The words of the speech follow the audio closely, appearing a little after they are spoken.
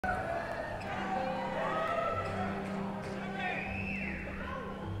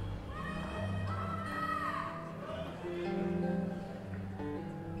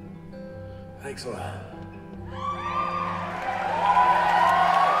Mike's all right.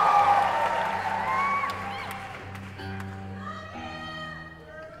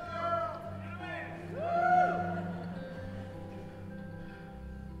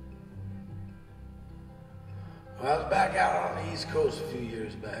 Well, I was back out on the East Coast a few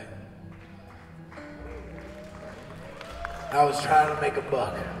years back. I was trying to make a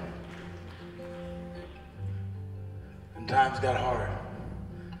buck. And times got hard.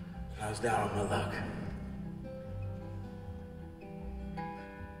 I was down on my luck.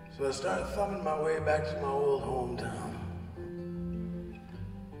 So I started thumbing my way back to my old hometown.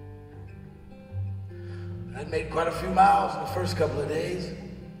 I'd made quite a few miles in the first couple of days.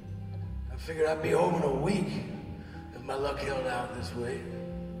 I figured I'd be home in a week if my luck held out this way.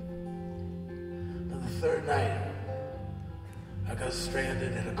 But the third night, I got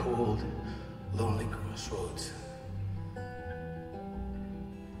stranded at a cold, lonely crossroads.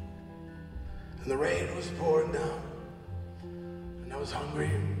 And the rain was pouring down, and I was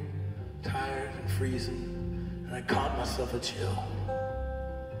hungry, tired, and freezing, and I caught myself a chill.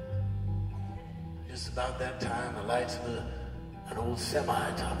 Just about that time, the lights of an old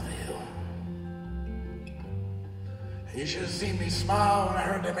semi topped the hill. And you should have seen me smile when I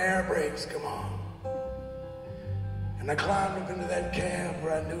heard them air brakes come on. And I climbed up into that cab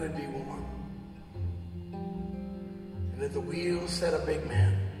where I knew it'd be warm. And at the wheel sat a big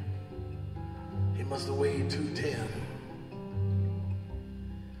man. He must have weighed 210.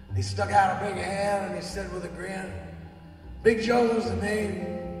 He stuck out a big hand and he said with a grin, Big Joe's the name.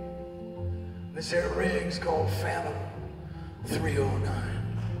 This here rig's called Phantom 309.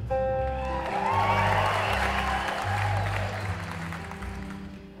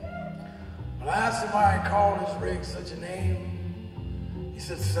 Well, I asked him why he called his rig such a name. He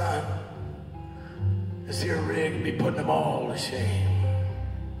said, son, this here rig be putting them all to shame.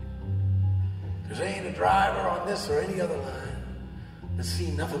 There ain't a driver on this or any other line that's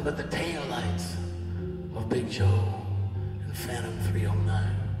seen nothing but the tail lights of Big Joe and Phantom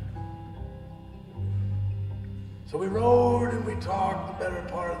 309. So we rode and we talked the better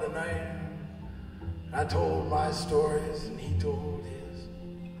part of the night. I told my stories and he told his,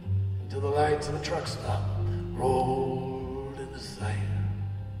 until the lights of the truck stop rolled into sight.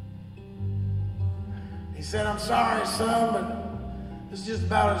 He said, I'm sorry, son, but it's just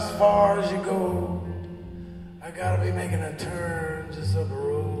about as far as you go. I gotta be making a turn just up the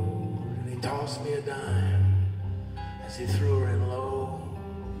road. And he tossed me a dime as he threw her in low.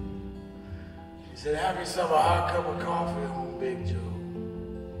 He said, have yourself a hot cup of coffee on Big Joe.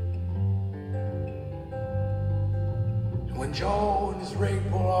 And when Joe and his rig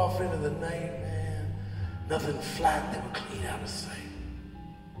pulled off into the night, man, nothing flat, they were clean out of sight.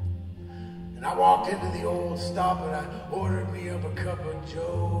 And I walked into the old stop and I ordered me up a cup of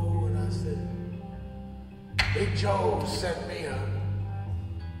Joe. And I said, Big Joe set me up.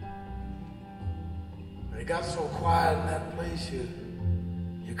 And it got so quiet in that place, you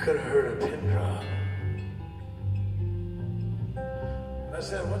could have heard a pin drop. And I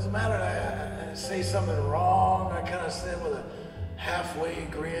said, what's the matter? I say something wrong. I kind of said with a halfway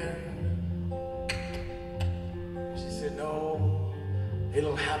grin. She said, no,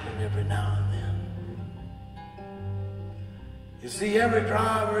 it'll happen every now and then. You see, every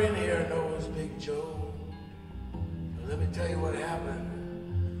driver in here knows Big Joe. But let me tell you what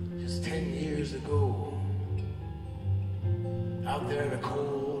happened just 10 years ago. Out there at a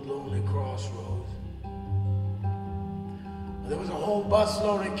cold, lonely crossroads. There was a whole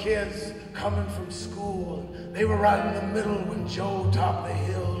busload of kids coming from school. They were right in the middle when Joe topped the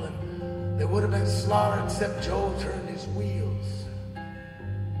hill, and they would have been slaughtered except Joe turned his wheels.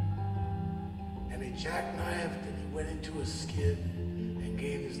 And he jackknifed and he went into a skid and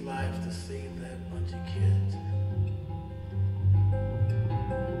gave his life to save that bunch of kids.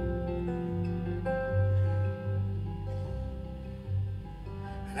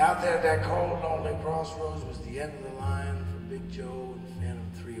 And out there at that cold, lonely crossroads was the end of the line for Big Joe and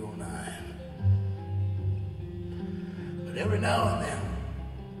Phantom 309. But every now and then,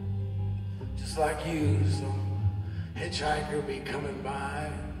 just like you, some hitchhiker be coming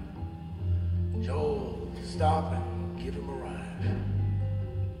by, Joe stop and give him a ride.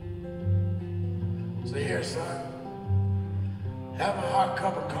 Say, here, son, have a hot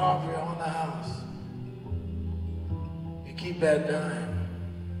cup of coffee on the house. You keep that dime.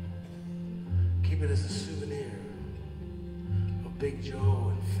 Keep it as a souvenir of Big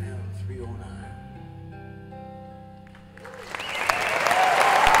Joe and Phantom 309.